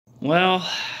Well,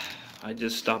 I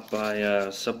just stopped by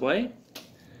Subway,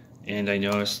 and I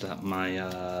noticed that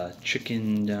my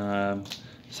chicken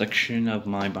section of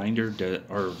my binder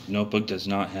or notebook does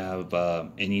not have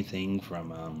anything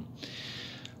from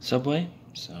Subway.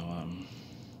 So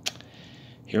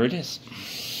here it is.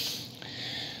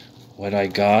 What I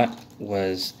got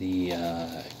was the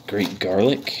great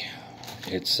garlic.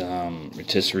 It's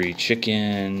rotisserie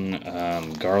chicken,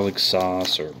 garlic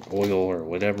sauce or oil or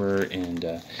whatever, and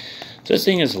so this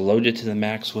thing is loaded to the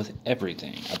max with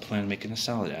everything. I plan on making a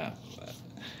salad out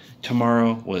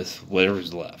tomorrow with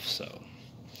whatever's left. So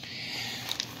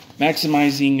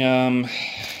maximizing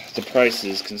the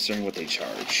prices considering what they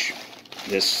charge.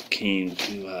 This came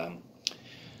to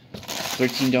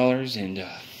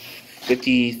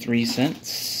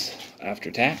 $13.53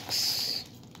 after tax.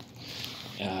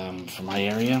 For my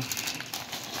area.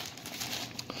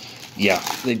 Yeah,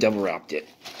 they double wrapped it.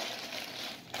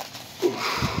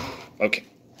 Okay,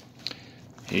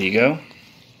 here you go.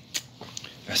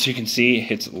 As you can see,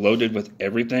 it's loaded with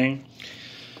everything.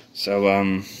 So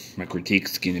my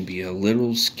critique's going to be a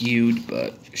little skewed,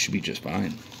 but it should be just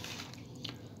fine.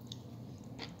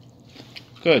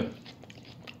 Good.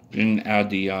 Didn't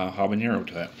add the habanero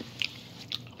to it.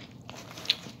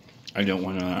 I don't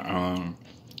want to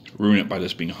ruin it by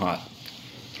this being hot.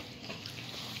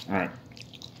 Alright.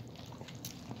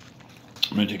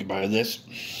 I'm going to take a bite of this,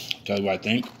 tell you what I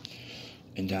think,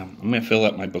 and I'm going to fill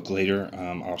up my book later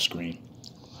off screen.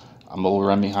 I'm a little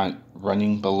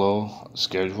running below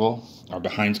schedule, or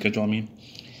behind schedule, I mean.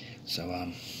 So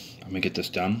I'm going to get this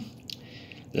done.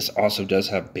 This also does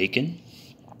have bacon,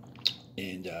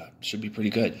 and should be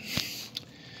pretty good.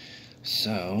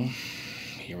 So,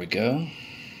 here we go.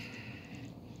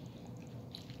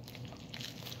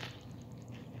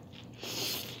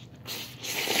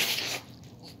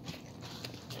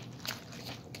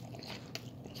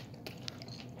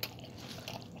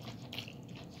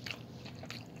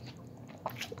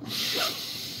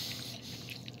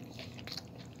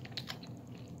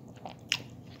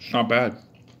 It's not bad.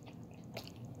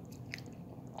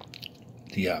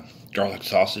 The garlic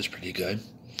sauce is pretty good.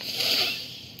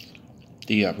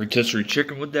 The rotisserie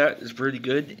chicken with that is pretty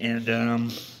good, and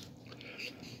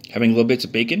having little bits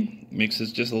of bacon makes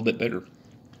this just a little bit better.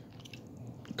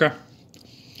 Okay.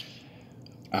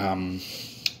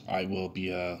 I will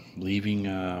be leaving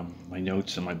my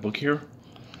notes in my book here,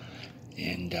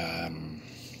 and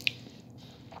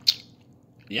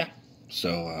yeah.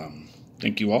 So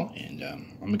thank you all, and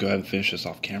I'm gonna go ahead and finish this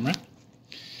off camera.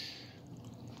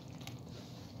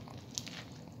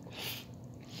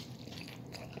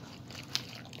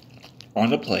 On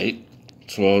the plate,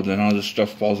 so then all this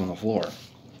stuff falls on the floor,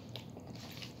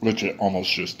 which it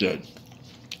almost just did.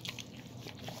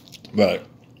 But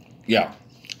yeah,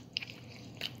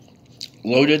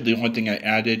 loaded. The only thing I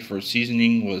added for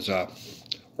seasoning was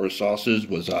or sauces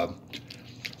was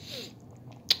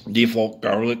default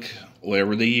garlic,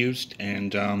 whatever they used,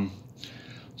 and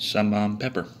some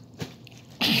pepper.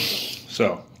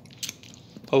 So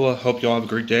hope you all have a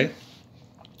great day,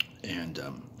 and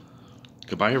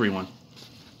goodbye everyone.